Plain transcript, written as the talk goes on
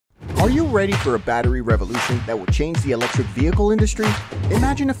you ready for a battery revolution that will change the electric vehicle industry?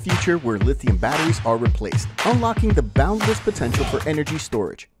 Imagine a future where lithium batteries are replaced, unlocking the boundless potential for energy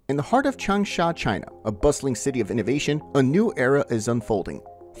storage. In the heart of Changsha, China, a bustling city of innovation, a new era is unfolding.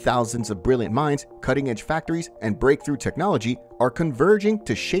 Thousands of brilliant minds, cutting-edge factories, and breakthrough technology are converging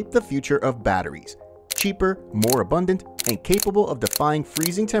to shape the future of batteries. Cheaper, more abundant, and capable of defying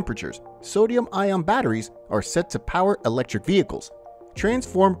freezing temperatures, sodium-ion batteries are set to power electric vehicles,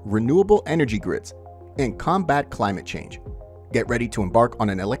 transform renewable energy grids, and combat climate change. Get ready to embark on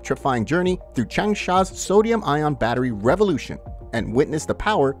an electrifying journey through Changsha's sodium-ion battery revolution and witness the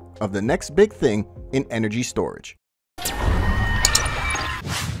power of the next big thing in energy storage.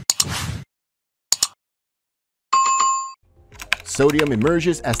 Sodium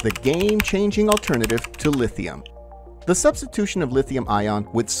emerges as the game-changing alternative to lithium. The substitution of lithium-ion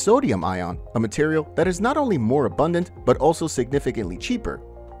with sodium-ion, a material that is not only more abundant but also significantly cheaper.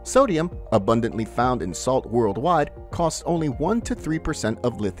 Sodium, abundantly found in salt worldwide, costs only 1 to 3%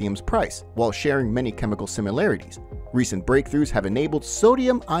 of lithium's price, while sharing many chemical similarities. Recent breakthroughs have enabled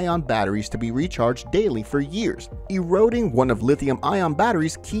sodium-ion batteries to be recharged daily for years, eroding one of lithium-ion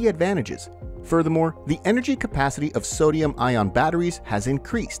batteries' key advantages. Furthermore, the energy capacity of sodium-ion batteries has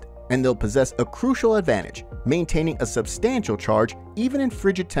increased, and they'll possess a crucial advantage, maintaining a substantial charge even in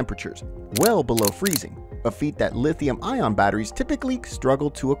frigid temperatures, well below freezing, a feat that lithium-ion batteries typically struggle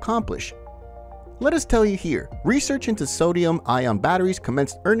to accomplish. Let us tell you here, research into sodium-ion batteries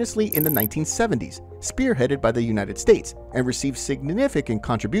commenced earnestly in the 1970s, spearheaded by the United States, and received significant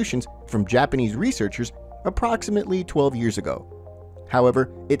contributions from Japanese researchers approximately 12 years ago.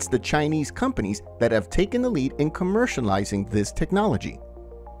 However, it's the Chinese companies that have taken the lead in commercializing this technology.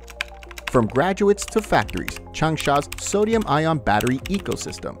 From graduates to factories, Changsha's sodium-ion battery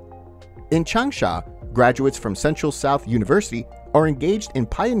ecosystem. In Changsha, graduates from Central South University are engaged in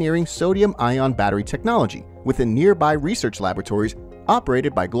pioneering sodium-ion battery technology within nearby research laboratories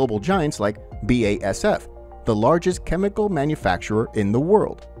operated by global giants like BASF, the largest chemical manufacturer in the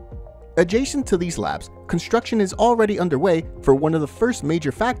world. Adjacent to these labs, construction is already underway for one of the first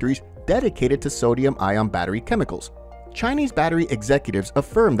major factories dedicated to sodium-ion battery chemicals. Chinese battery executives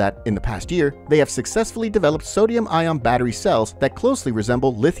affirm that, in the past year, they have successfully developed sodium-ion battery cells that closely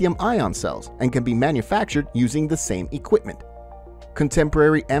resemble lithium-ion cells and can be manufactured using the same equipment.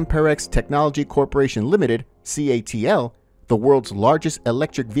 Contemporary Amperex Technology Corporation Limited, CATL, the world's largest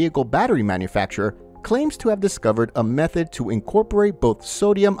electric vehicle battery manufacturer, claims to have discovered a method to incorporate both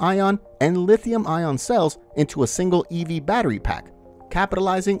sodium-ion and lithium-ion cells into a single EV battery pack,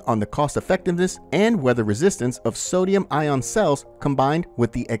 capitalizing on the cost-effectiveness and weather resistance of sodium-ion cells combined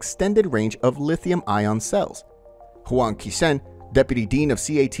with the extended range of lithium-ion cells. Huang Qishen, deputy dean of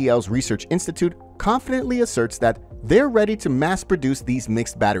CATL's Research Institute, confidently asserts that they're ready to mass-produce these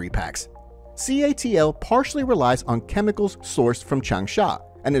mixed battery packs. CATL partially relies on chemicals sourced from Changsha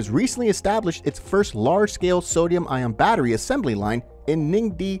and has recently established its first large-scale sodium-ion battery assembly line in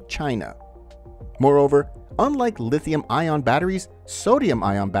Ningdi, China. Moreover, unlike lithium-ion batteries,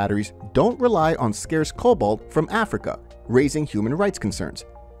 sodium-ion batteries don't rely on scarce cobalt from Africa, raising human rights concerns.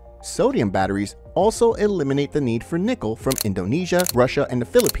 Sodium batteries also eliminate the need for nickel from Indonesia, Russia, and the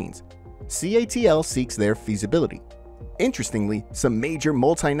Philippines. CATL seeks their feasibility. Interestingly, some major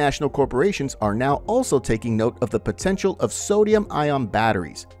multinational corporations are now also taking note of the potential of sodium-ion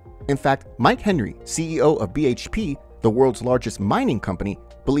batteries. In fact, Mike Henry, CEO of BHP, the world's largest mining company,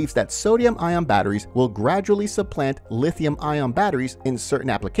 believes that sodium-ion batteries will gradually supplant lithium-ion batteries in certain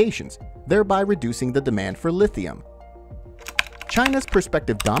applications, thereby reducing the demand for lithium. China's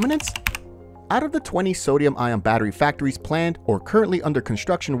prospective dominance? Out of the 20 sodium-ion battery factories planned or currently under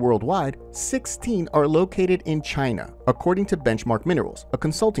construction worldwide, 16 are located in China, according to Benchmark Minerals, a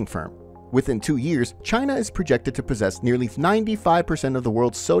consulting firm. Within 2 years, China is projected to possess nearly 95% of the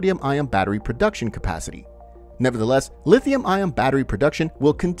world's sodium-ion battery production capacity. Nevertheless, lithium-ion battery production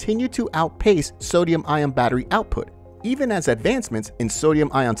will continue to outpace sodium-ion battery output, even as advancements in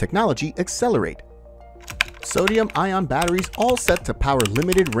sodium-ion technology accelerate. Sodium-ion batteries all set to power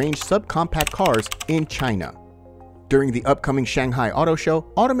limited-range subcompact cars in China. During the upcoming Shanghai Auto Show,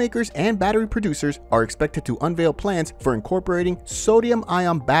 automakers and battery producers are expected to unveil plans for incorporating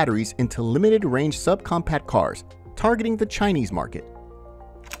sodium-ion batteries into limited-range subcompact cars, targeting the Chinese market.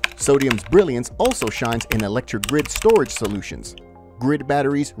 Sodium's brilliance also shines in electric grid storage solutions. Grid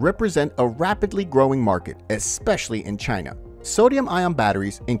batteries represent a rapidly growing market, especially in China. Sodium-ion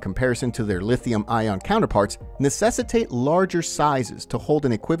batteries, in comparison to their lithium-ion counterparts, necessitate larger sizes to hold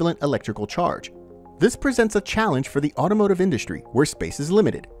an equivalent electrical charge. This presents a challenge for the automotive industry, where space is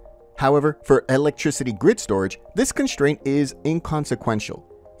limited. However, for electricity grid storage, this constraint is inconsequential.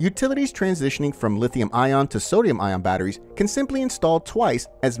 Utilities transitioning from lithium-ion to sodium-ion batteries can simply install twice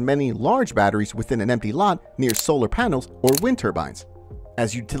as many large batteries within an empty lot near solar panels or wind turbines.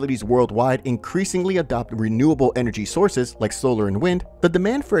 As utilities worldwide increasingly adopt renewable energy sources like solar and wind, the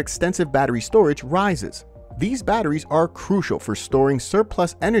demand for extensive battery storage rises. These batteries are crucial for storing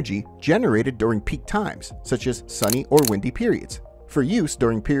surplus energy generated during peak times, such as sunny or windy periods, for use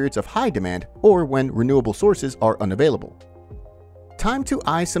during periods of high demand or when renewable sources are unavailable. Time to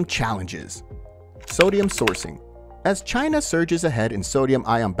eye some challenges. Sodium sourcing. As China surges ahead in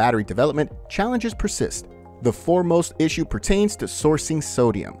sodium-ion battery development, challenges persist. The foremost issue pertains to sourcing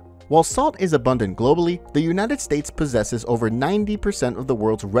sodium. While salt is abundant globally, the United States possesses over 90% of the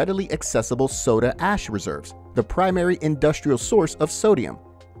world's readily accessible soda ash reserves, the primary industrial source of sodium.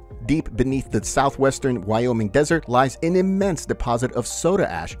 Deep beneath the southwestern Wyoming desert lies an immense deposit of soda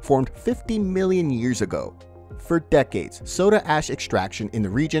ash formed 50 million years ago. For decades, soda ash extraction in the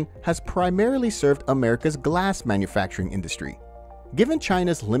region has primarily served America's glass manufacturing industry. Given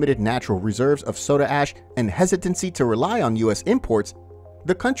China's limited natural reserves of soda ash and hesitancy to rely on U.S. imports,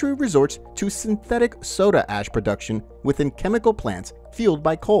 the country resorts to synthetic soda ash production within chemical plants fueled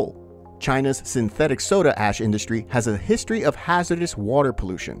by coal. China's synthetic soda ash industry has a history of hazardous water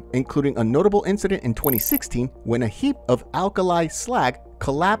pollution, including a notable incident in 2016 when a heap of alkali slag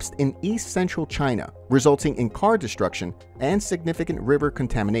collapsed in east-central China, resulting in car destruction and significant river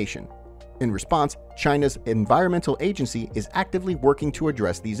contamination. In response, China's environmental agency is actively working to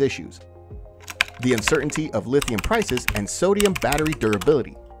address these issues. The uncertainty of lithium prices and sodium battery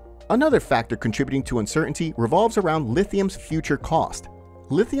durability. Another factor contributing to uncertainty revolves around lithium's future cost.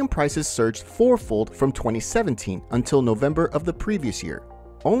 Lithium prices surged fourfold from 2017 until November of the previous year,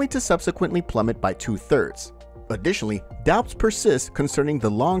 only to subsequently plummet by 2/3. Additionally, doubts persist concerning the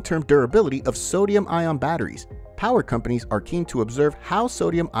long-term durability of sodium-ion batteries. Power companies are keen to observe how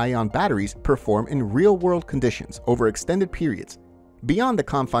sodium-ion batteries perform in real-world conditions over extended periods, beyond the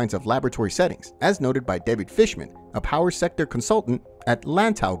confines of laboratory settings, as noted by David Fishman, a power sector consultant at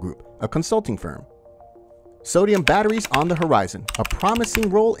Lantau Group, a consulting firm. Sodium batteries on the horizon, a promising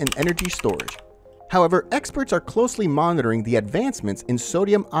role in energy storage. However, experts are closely monitoring the advancements in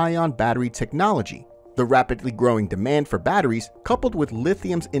sodium-ion battery technology. The rapidly growing demand for batteries, coupled with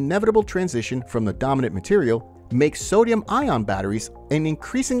lithium's inevitable transition from the dominant material, makes sodium-ion batteries an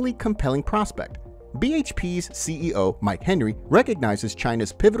increasingly compelling prospect. BHP's CEO, Mike Henry, recognizes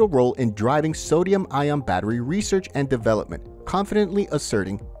China's pivotal role in driving sodium-ion battery research and development, confidently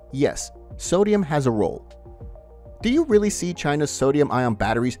asserting, yes, sodium has a role. Do you really see China's sodium-ion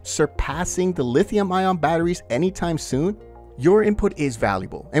batteries surpassing the lithium-ion batteries anytime soon? Your input is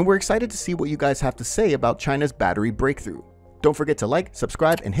valuable, and we're excited to see what you guys have to say about China's battery breakthrough. Don't forget to like,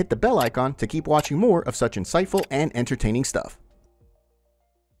 subscribe, and hit the bell icon to keep watching more of such insightful and entertaining stuff.